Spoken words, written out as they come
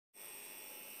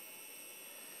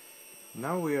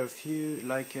Now we are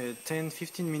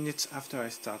 10-15 minutes after I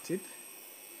started.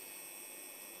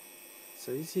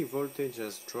 So you see voltage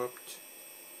has dropped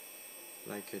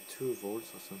like 2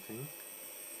 volts or something.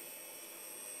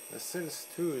 The cells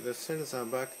too, the cells are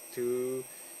back to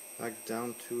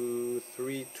down to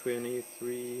 320,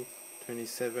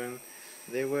 327.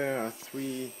 They were at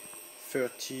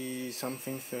 330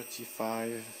 something,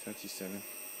 35, 37.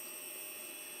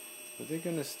 But they're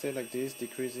gonna stay like this,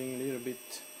 decreasing a little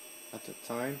bit at a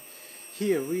time.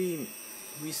 Here we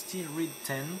still read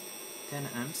 10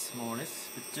 amps more or less,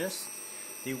 but just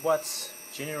the watts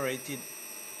generated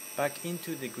back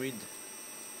into the grid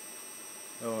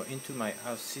or into my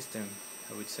house system,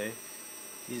 I would say,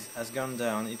 has gone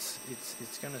down. It's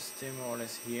gonna stay more or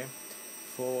less here.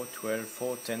 412,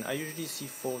 410. I usually see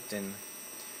 410.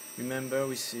 Remember,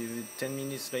 we see 10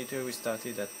 minutes later we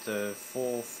started at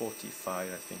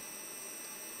 445, I think.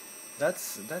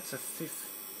 That's a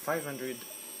 500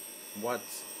 watt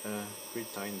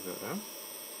grid tie inverter,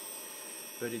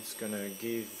 but it's gonna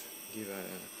give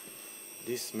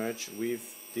this much with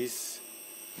this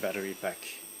battery pack.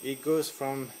 It goes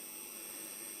from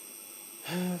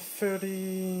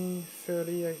 30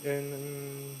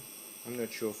 I'm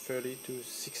not sure, 30 to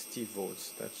 60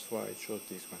 volts. That's why I chose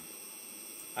this one.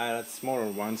 I had smaller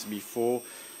ones before,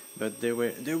 but they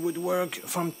would work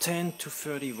from 10 to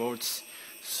 30 volts,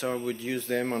 so I would use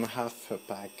them on half a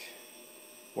pack,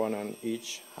 one on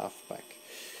each half pack.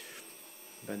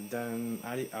 But then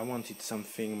I wanted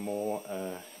something more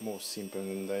simple,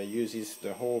 and I use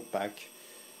the whole pack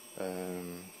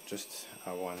just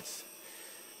at once.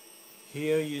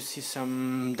 Here you see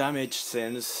some damaged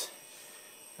cells.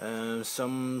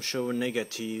 Some show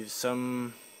negative,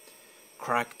 some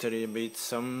cracked a little bit,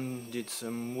 some did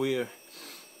some weird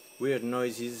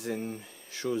noises and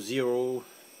show 0.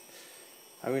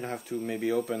 I will have to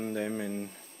maybe open them and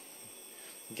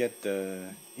get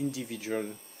the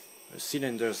individual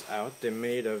cylinders out. They're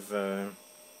made of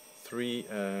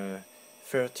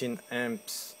 13 amp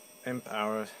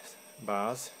hour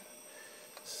bars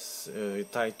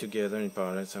tied together in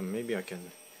parallel, so maybe I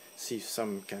can see if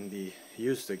some can be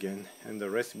used again and the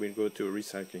rest will go to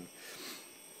recycling.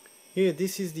 Here,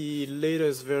 this is the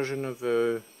latest version of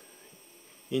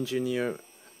Engineer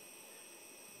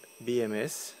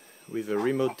BMS with a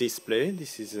remote display.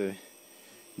 This is a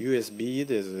USB,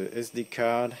 there's a SD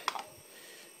card.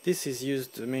 This is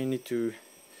used mainly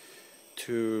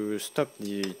to stop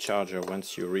the charger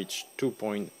once you reach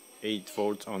 2.8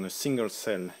 volts on a single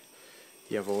cell.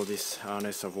 You have all this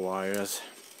harness of wires.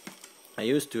 I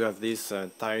used to have this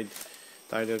tied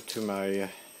up to my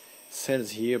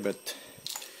cells here, but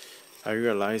I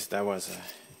realized that was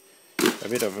a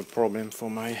bit of a problem for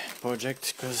my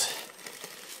project, because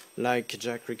like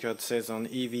Jack Rickard says on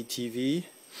EVTV,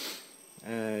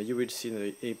 you will see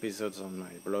the episodes on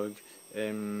my blog,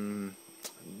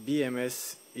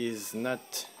 BMS is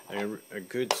not a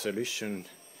good solution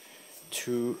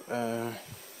to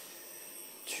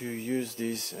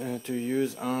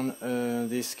use on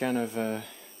this kind of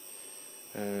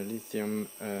lithium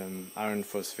iron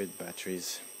phosphate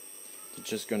batteries. It's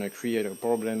just gonna create a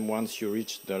problem once you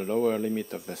reach the lower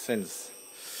limit of the cells.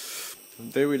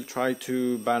 They will try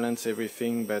to balance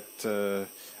everything, but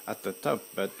at the top.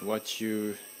 But what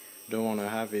you don't want to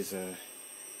have is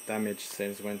damaged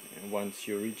cells once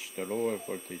you reach the lower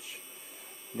voltage,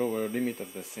 lower limit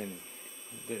of the cell.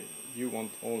 You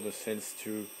want all the cells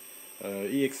to.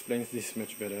 He explains this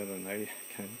much better than I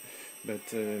can,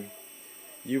 but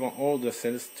you want all the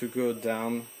cells to go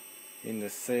down in the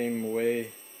same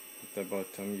way at the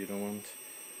bottom. You don't want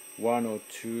one or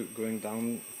two going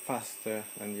down faster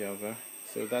than the other,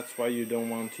 so that's why you don't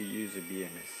want to use a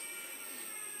BMS.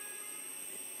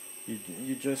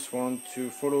 You just want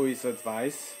to follow his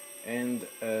advice and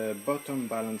bottom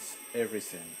balance every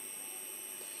cell.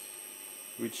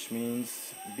 Which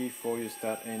means before you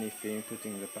start anything,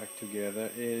 putting the pack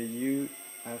together, you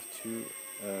have to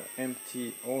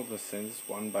empty all the cells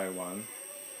one by one,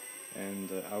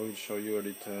 and I will show you a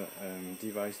little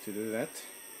device to do that,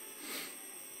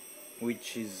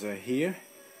 which is here.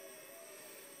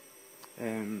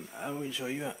 I will show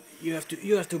you. You have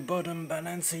to bottom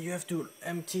balance. You have to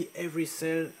empty every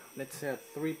cell. Let's say at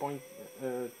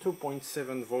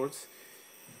 2.7 volts.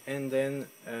 And then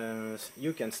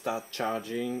you can start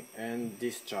charging and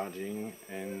discharging,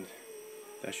 and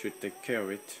that should take care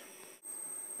of it.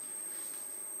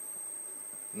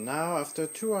 Now, after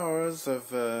 2 hours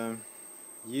of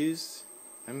use,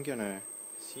 I'm gonna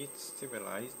see it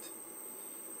stabilized.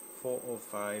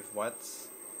 405 watts,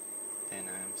 10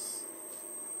 amps.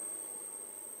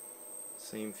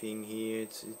 Same thing here,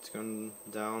 it's gone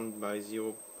down by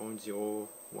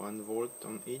 0.01 volt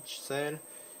on each cell.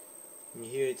 And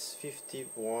here it's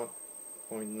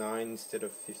 51.9 instead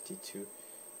of 52.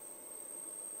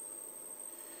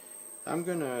 I'm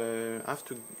gonna have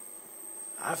to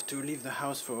leave the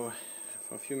house for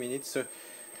a few minutes, so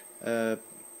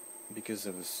because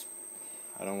of this,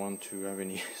 I don't want to have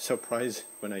any surprise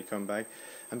when I come back.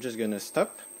 I'm just gonna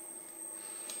stop.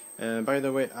 By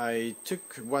the way, I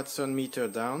took Watson meter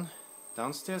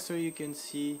downstairs, so you can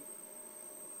see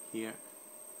here.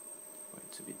 Well,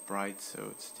 it's a bit bright, so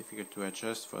it's difficult to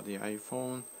adjust for the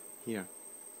iPhone. Here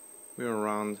we're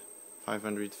around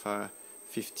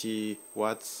 550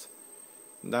 watts.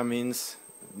 That means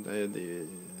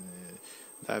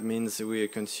that means we are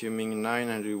consuming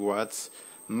 900 watts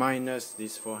minus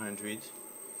this 400,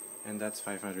 and that's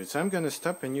 500. So I'm gonna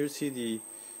stop, and you'll see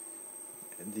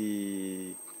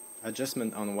the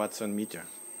adjustment on Watson meter.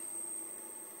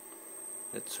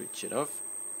 Let's switch it off.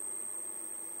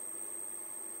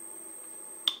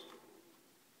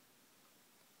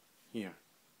 Here,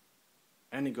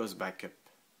 and it goes back up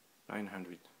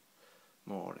 900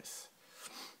 more or less.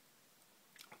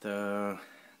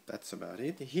 That's about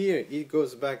it. Here it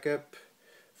goes back up.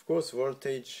 Of course,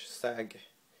 voltage sag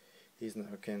is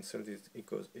now cancelled. It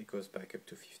goes back up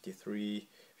to 53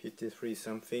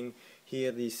 something.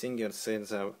 Here the single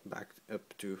cells are back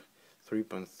up to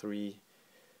 3.32,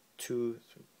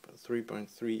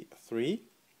 3.33,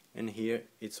 and here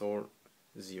it's all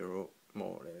 0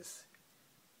 more or less.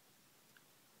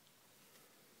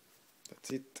 That's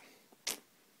it.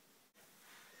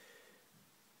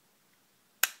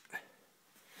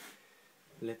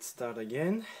 Let's start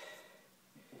again.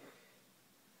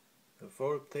 The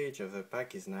voltage of the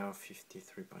pack is now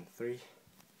 53.3.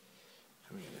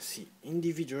 I'm going to see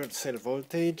individual cell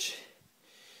voltage.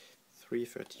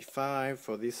 335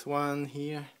 for this one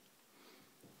here.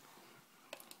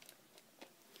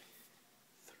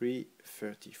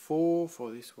 334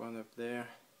 for this one up there.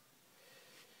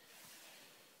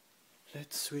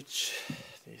 Let's switch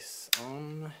this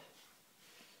on,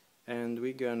 and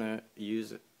we're gonna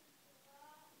use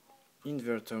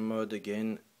inverter mode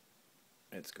again.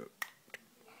 Let's go.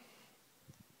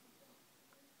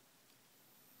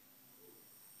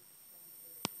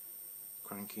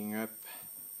 Cranking up.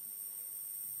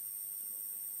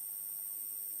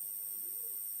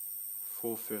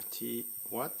 $430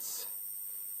 watts,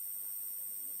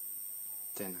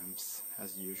 10 amps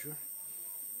as usual.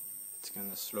 It's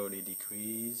gonna slowly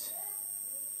decrease,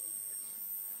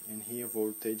 and here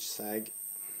voltage sag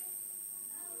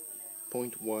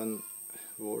 0.1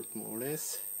 volt more or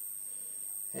less,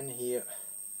 and here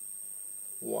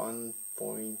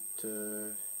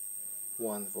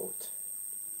 1.1 volt.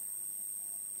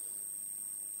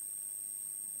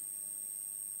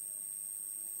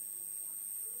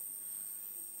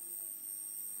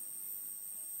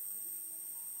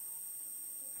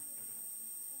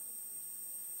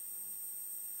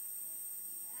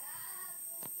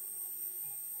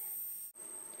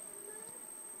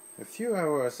 A few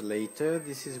hours later,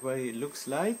 this is what it looks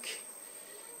like.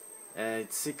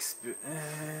 It's 6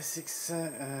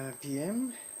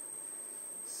 p.m.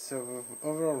 So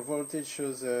overall voltage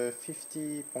shows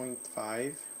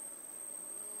 50.5.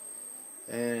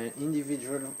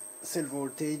 Individual cell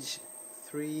voltage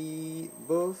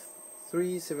both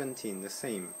 317, the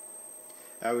same.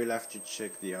 I will have to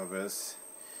check the others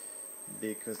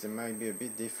because they might be a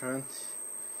bit different.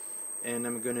 And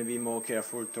I'm gonna be more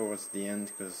careful towards the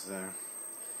end because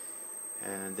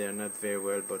they're not very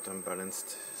well bottom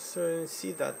balanced. So you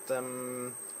see that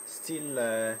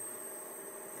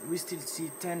we still see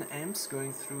 10 amps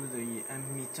going through the amp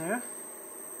meter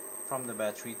from the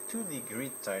battery to the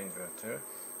grid tie inverter,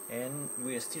 and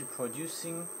we are still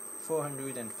producing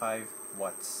 405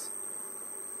 watts.